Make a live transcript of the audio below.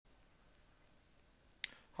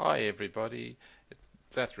Hi everybody,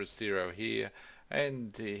 it's Zero here,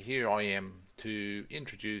 and here I am to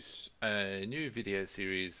introduce a new video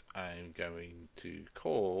series I'm going to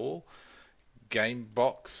call Game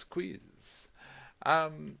Box Quiz.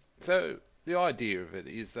 So the idea of it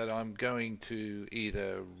is that I'm going to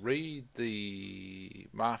either read the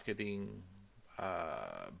marketing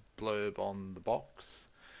blurb on the box,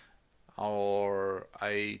 or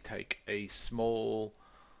I take a small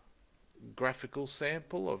graphical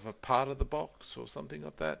sample of a part of the box or something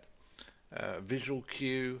like that, visual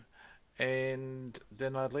cue, and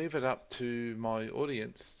then I leave it up to my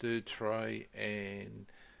audience to try and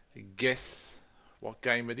guess what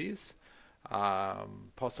game it is.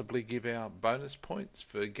 Possibly give out bonus points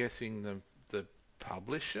for guessing the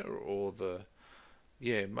publisher or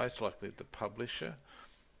most likely the publisher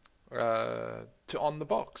to on the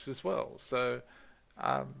box as well. So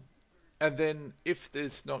um, and then if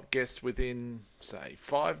there's not guessed within, say,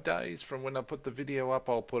 5 days from when I put the video up,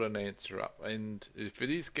 I'll put an answer up. And if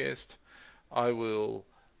it is guessed, I will,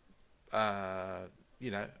 uh,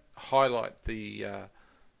 highlight the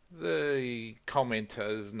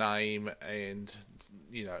commenter's name and,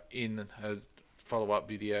 in a follow-up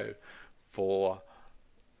video for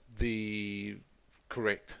the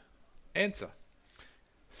correct answer.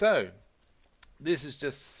 So this is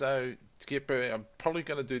just so to get better. I'm probably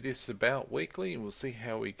going to do this about weekly, and we'll see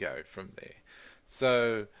how we go from there.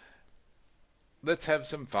 So let's have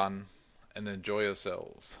some fun and enjoy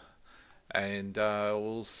ourselves, and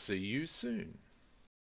we'll see you soon.